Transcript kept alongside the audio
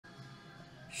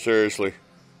Seriously.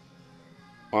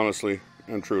 Honestly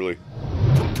and truly.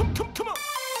 Come on.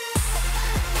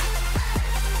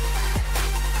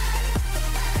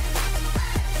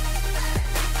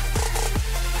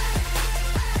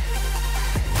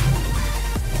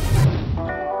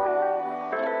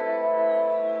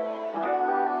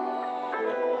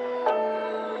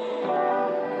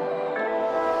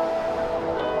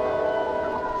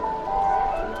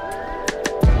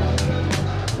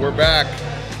 We're back,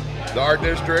 the Art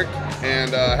District,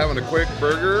 and having a quick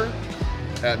burger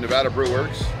at Nevada Brew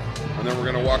Works, and then we're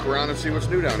gonna walk around and see what's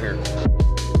new down here.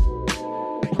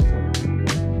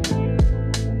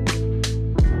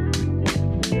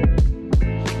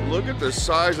 Look at the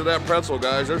size of that pretzel,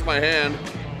 guys. There's my hand.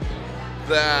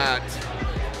 That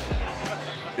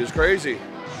is crazy.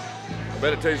 I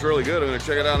bet it tastes really good. I'm gonna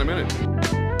check it out in a minute.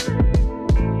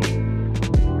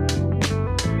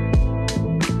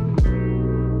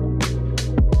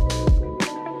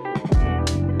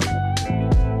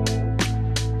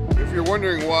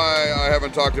 Wondering why I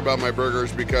haven't talked about my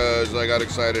burgers, because I got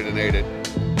excited and ate it.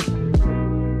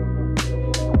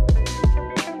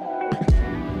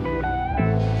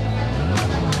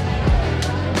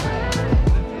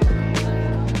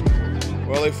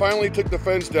 Well, they finally took the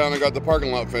fence down and got the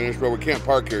parking lot finished, but we can't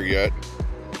park here yet.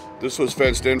 This was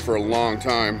fenced in for a long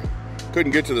time.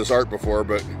 Couldn't get to this art before,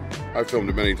 but I filmed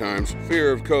it many times.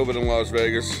 Fear of COVID in Las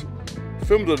Vegas.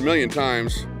 Filmed it a million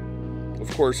times. Of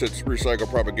course, it's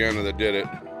recycled propaganda that did it.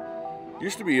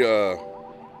 Used to be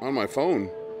on my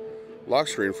phone, lock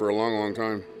screen, for a long, long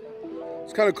time.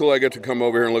 It's kind of cool I get to come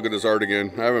over here and look at this art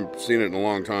again. I haven't seen it in a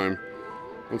long time.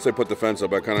 Once they put the fence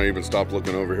up, I kind of even stopped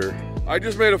looking over here. I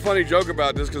just made a funny joke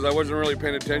about this because I wasn't really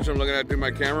paying attention. I'm looking at it through my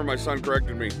camera. My son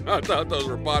corrected me. I thought those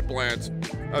were pot plants.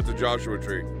 That's a Joshua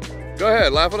tree. Go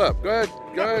ahead, laugh it up. Go ahead,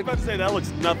 go ahead. I was about to say, that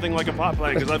looks nothing like a pot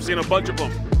plant because I've seen a bunch of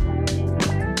them.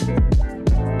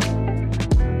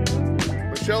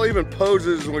 Michele even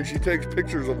poses when she takes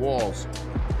pictures of walls.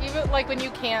 Even like when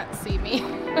you can't see me.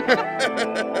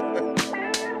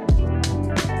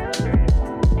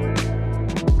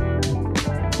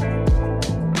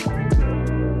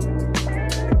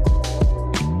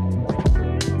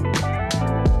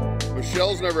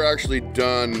 Michele's never actually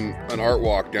done an art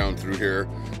walk down through here.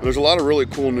 And there's a lot of really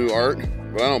cool new art,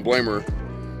 but I don't blame her,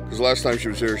 because last time she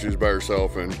was here, she was by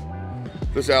herself, and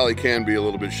this alley can be a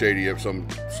little bit shady at some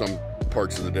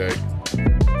parts of the day.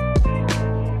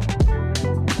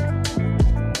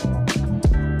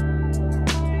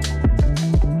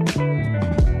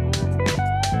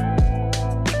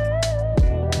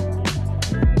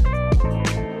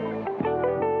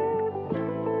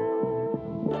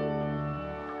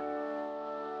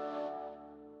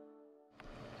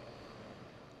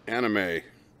 Anime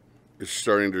is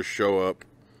starting to show up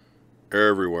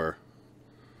everywhere.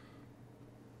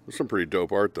 There's some pretty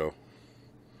dope art though.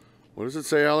 What does it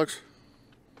say, Alex?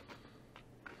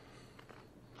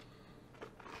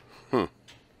 Huh.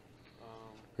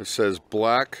 It says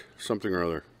black something or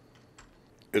other.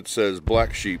 It says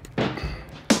black sheep.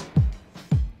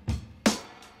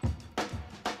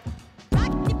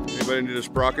 Anybody need a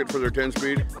sprocket for their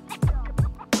 10-speed?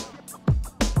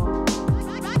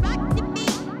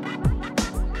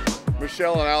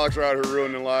 Michele and Alex are out here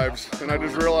ruining lives, and I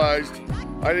just realized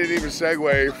I didn't even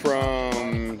segue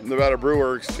from Nevada Brew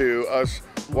Works to us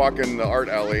walking the art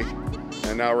alley,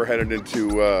 and now we're headed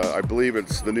into, I believe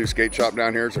it's the new skate shop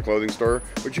down here. It's a clothing store,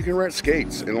 but you can rent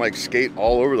skates and like skate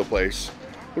all over the place,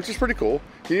 which is pretty cool.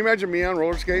 Can you imagine me on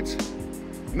roller skates?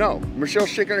 No. Michelle's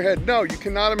shaking her head. No, you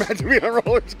cannot imagine me on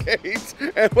roller skates,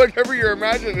 and whatever you're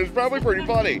imagining is probably pretty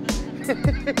funny.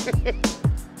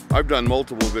 I've done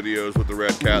multiple videos with the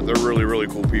Red Cat. They're really, really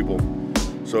cool people.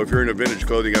 So if you're into vintage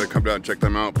clothing, you gotta come down and check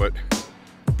them out. But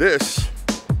this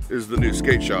is the new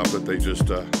skate shop that they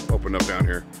just opened up down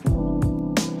here.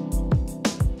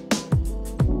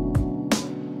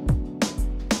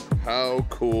 How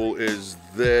cool is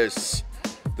this?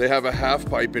 They have a half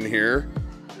pipe in here.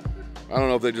 I don't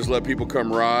know if they just let people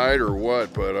come ride or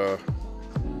what, but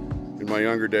in my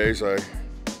younger days, I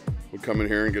would come in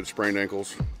here and get sprained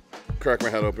ankles, crack my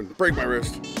head open, break my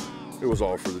wrist. It was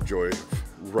all for the joy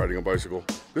of riding a bicycle.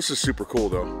 This is super cool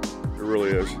though. It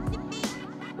really is.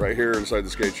 Right here inside the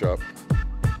skate shop.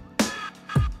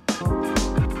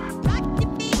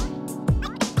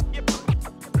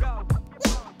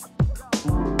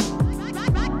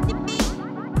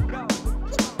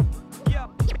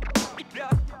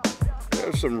 They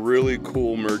have some really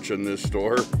cool merch in this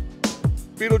store.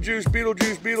 Beetlejuice,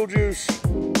 Beetlejuice, Beetlejuice.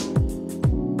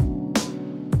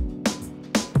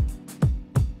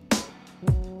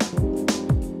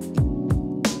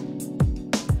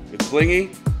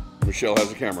 Blingy, Michele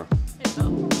has a camera.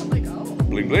 I'm like, oh.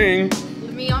 Bling bling.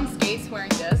 Me on skates wearing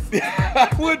this.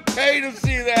 I would pay to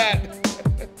see that.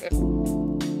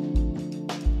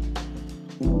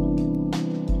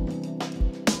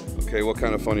 Okay, what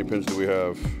kind of funny pins do we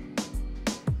have?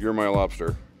 You're my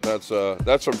lobster. That's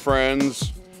from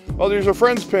Friends. Oh, these are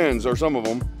Friends pins, or some of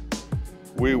them.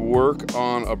 We work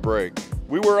on a break.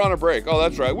 We were on a break. Oh,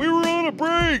 that's right. We were on a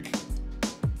break.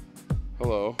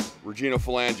 Hello, Regina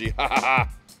Phalange. Ha ha ha.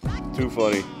 Too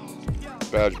funny.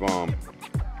 Badge bomb.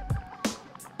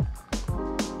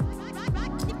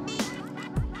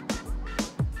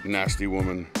 Nasty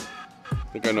woman. I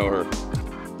think I know her.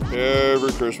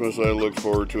 Every Christmas I look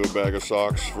forward to a bag of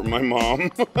socks from my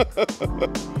mom.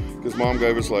 Because mom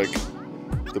gave us like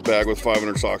the bag with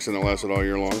 500 socks in it, lasted all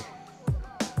year long.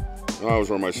 I always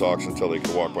wear my socks until they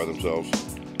can walk by themselves.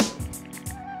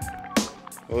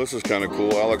 Well, this is kind of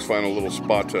cool. Alex found a little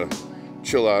spot to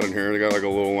chill out in here. They got like a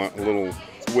little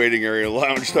waiting area,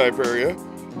 lounge type area.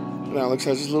 And Alex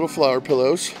has his little flower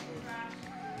pillows.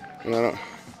 And I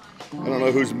don't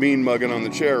know who's mean mugging on the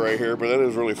chair right here, but that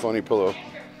is a really funny pillow.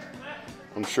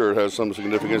 I'm sure it has some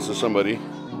significance to somebody.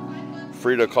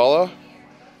 Frida Kahlo?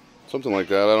 Something like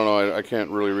that. I don't know. I can't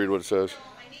really read what it says.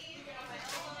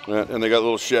 And they got a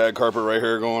little shag carpet right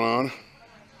here going on.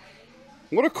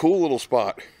 What a cool little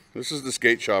spot. This is the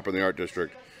skate shop in the art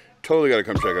district. Totally got to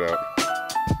come check it out.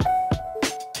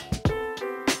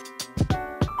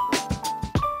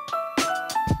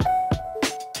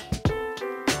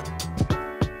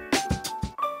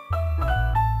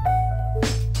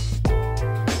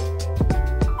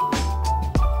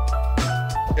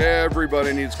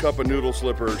 Everybody needs cup of noodle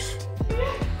slippers.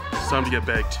 It's time to get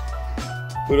baked.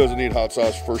 Who doesn't need hot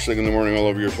sauce first thing in the morning all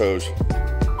over your toes?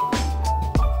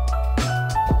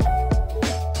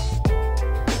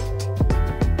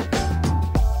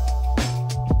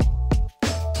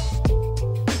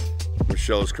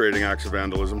 Michele is creating acts of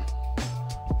vandalism.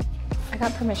 I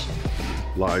got permission.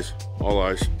 Lies. All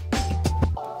lies.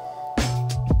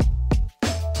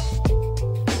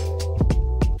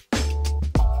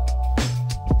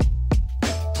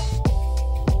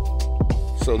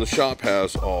 So the shop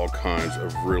has all kinds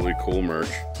of really cool merch.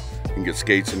 You can get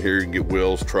skates in here, you can get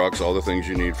wheels, trucks, all the things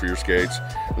you need for your skates.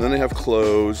 And then they have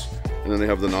clothes, and then they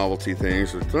have the novelty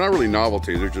things. They're not really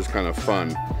novelty, they're just kind of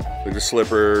fun. Like the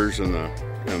slippers and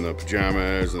the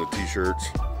pajamas and the t-shirts.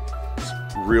 It's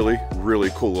really,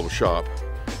 really cool little shop.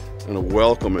 And a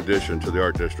welcome addition to the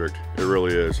art district. It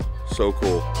really is. So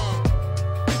cool.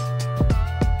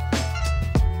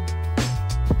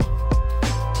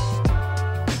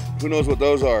 Who knows what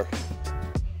those are?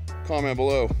 Comment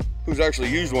below. Who's actually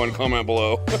used one? Comment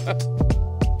below.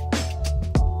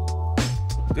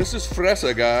 This is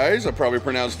Fresa, guys. I probably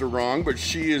pronounced her wrong, but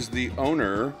she is the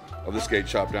owner of the skate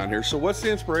shop down here. So what's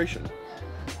the inspiration?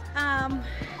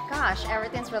 Gosh,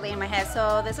 everything's really in my head.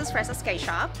 So this is Fresa Skate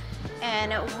Shop,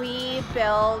 and we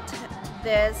built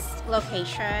this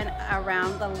location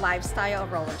around the lifestyle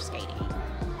of roller skating.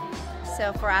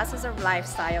 So for us, as a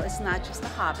lifestyle, it's not just a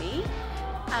hobby.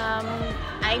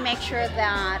 I make sure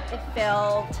that it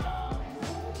felt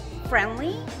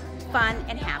friendly, fun,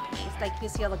 and happy. It's like you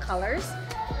see all the colors.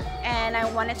 And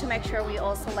I wanted to make sure we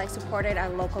also supported our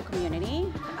local community.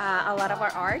 A lot of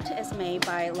our art is made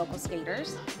by local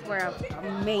skaters. We're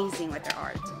amazing with their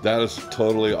art. That is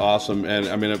totally awesome. And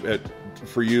I mean,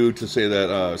 for you to say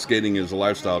that skating is a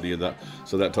lifestyle to you,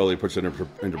 so that totally puts it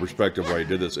into perspective why you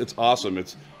did this. It's awesome.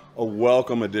 It's a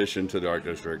welcome addition to the art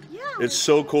district. Yeah. It's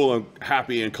so cool and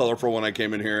happy and colorful when I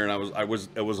came in here, and it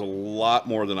was a lot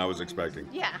more than I was expecting.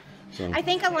 Yeah. So. I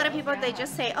think a lot of people, they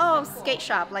just say, oh, skate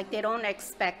shop. Like, they don't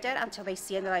expect it until they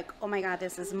see it. They're like, oh my God,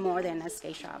 this is more than a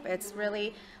skate shop. It's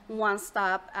really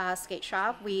one-stop skate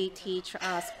shop. We teach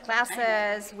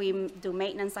classes, we do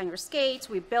maintenance on your skates,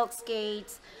 we build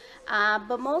skates.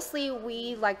 But mostly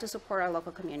we like to support our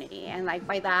local community, and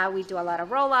by that we do a lot of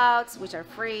rollouts, which are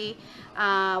free.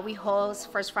 We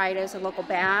host First Fridays with local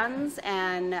bands,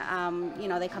 and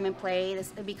they come and play.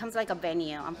 It becomes like a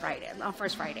venue on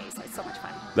First Fridays. So it's so much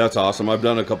fun. That's awesome. I've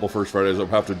done a couple First Fridays. I'll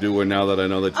have to do one now that I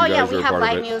know that you guys are a part of it. Oh yeah, we have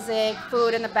live music,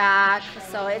 food in the back,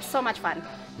 so it's so much fun.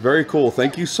 Very cool.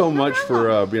 Thank you so much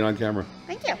for being on camera.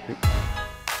 Thank you.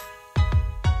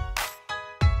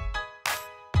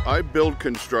 I build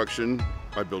construction.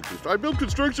 I build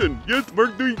construction. Yes,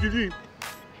 Mark doing.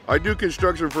 I do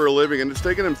construction for a living, and it's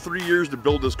taken him 3 years to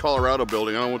build this Colorado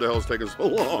building. I don't know what the hell it's taking so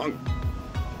long.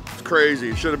 It's crazy.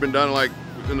 It should have been done like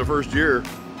in the first year.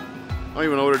 I don't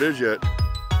even know what it is yet.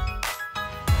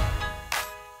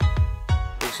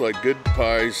 Looks like Good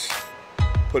Pies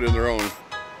put in their own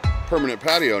permanent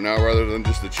patio now, rather than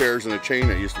just the chairs and a chain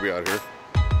that used to be out here.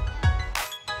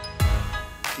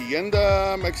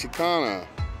 Tienda Mexicana.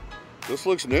 This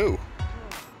looks new.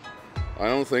 I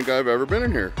don't think I've ever been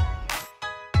in here.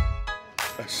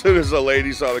 As soon as the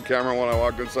lady saw the camera when I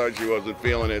walked inside, she wasn't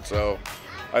feeling it, so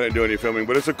I didn't do any filming.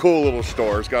 But it's a cool little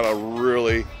store. It's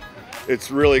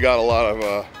really got a lot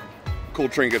of cool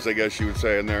trinkets, I guess you would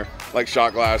say, in there, like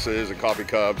shot glasses and coffee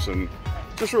cups and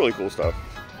just really cool stuff.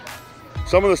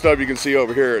 Some of the stuff you can see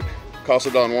over here at Casa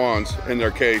Don Juan's in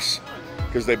their case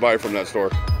because they buy from that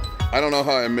store. I don't know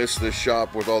how I missed this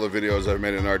shop with all the videos I've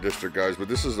made in our district, guys, but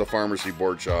this is the pharmacy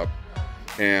board shop,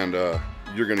 and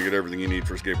you're gonna get everything you need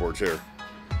for skateboards here.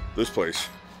 This place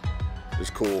is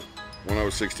cool. When I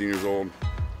was 16 years old,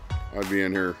 I'd be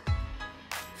in here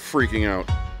freaking out.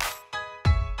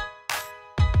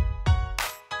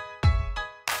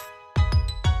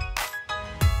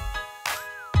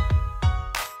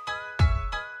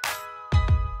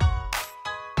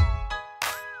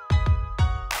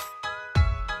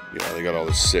 Yeah, they got all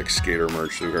this sick skater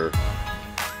merch through here.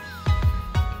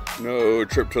 No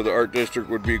trip to the art district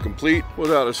would be complete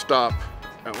without a stop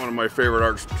at one of my favorite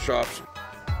art shops.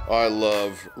 I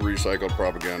love recycled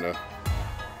propaganda.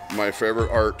 My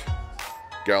favorite art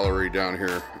gallery down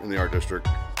here in the art district.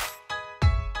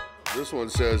 This one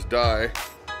says die.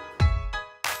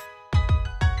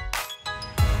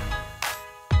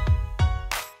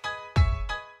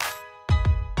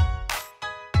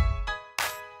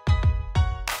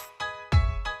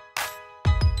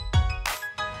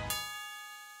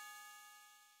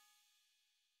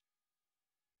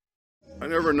 I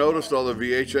never noticed all the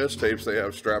VHS tapes they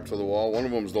have strapped to the wall. One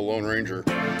of them is the Lone Ranger.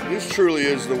 This truly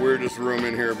is the weirdest room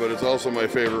in here, but it's also my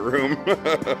favorite room.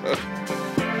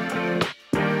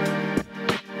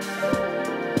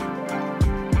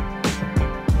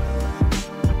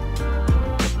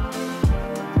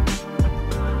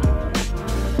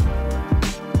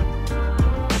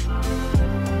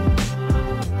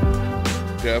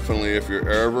 Definitely, if you're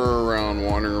ever around,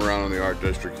 wandering around in the art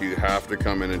district, you have to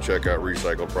come in and check out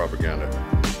recycled propaganda.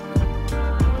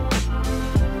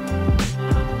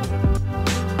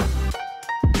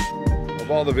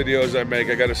 Of all the videos I make,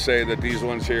 I gotta say that these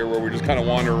ones here where we just kind of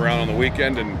wander around on the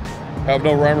weekend and have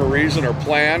no rhyme or reason or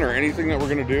plan or anything that we're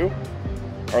gonna do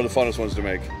are the funnest ones to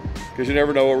make. Because you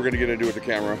never know what we're gonna get into with the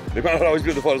camera. They might not always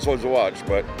be the funnest ones to watch,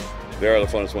 but they are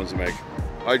the funnest ones to make.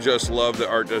 I just love the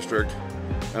art district.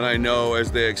 And I know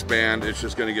as they expand, it's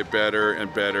just gonna get better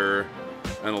and better,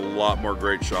 and a lot more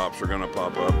great shops are gonna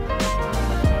pop up.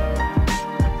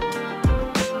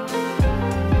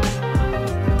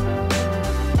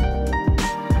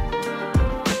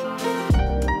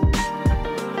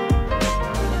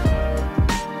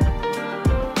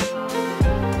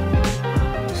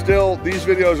 Still, these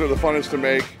videos are the funnest to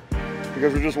make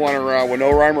because we're just wandering around with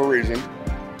no rhyme or reason.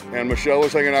 And Michelle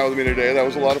was hanging out with me today. That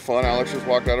was a lot of fun. Alex just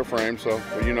walked out of frame, so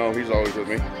but you know he's always with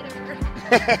me.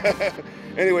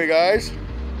 Anyway, guys,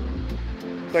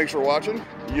 thanks for watching.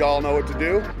 Y'all know what to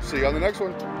do. See you on the next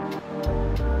one.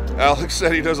 Alex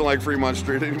said he doesn't like Fremont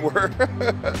Street anymore.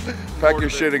 Pack your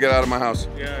shit and get out of my house.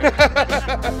 Yeah.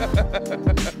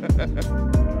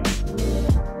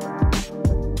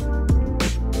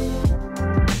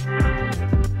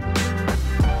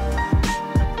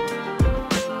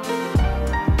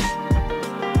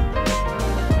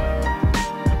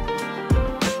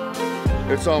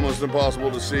 It's almost impossible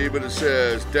to see, but it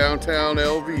says downtown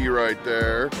LV right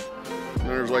there. And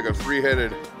there's like a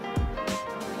three-headed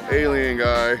alien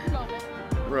guy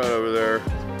right over there.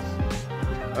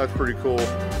 That's pretty cool.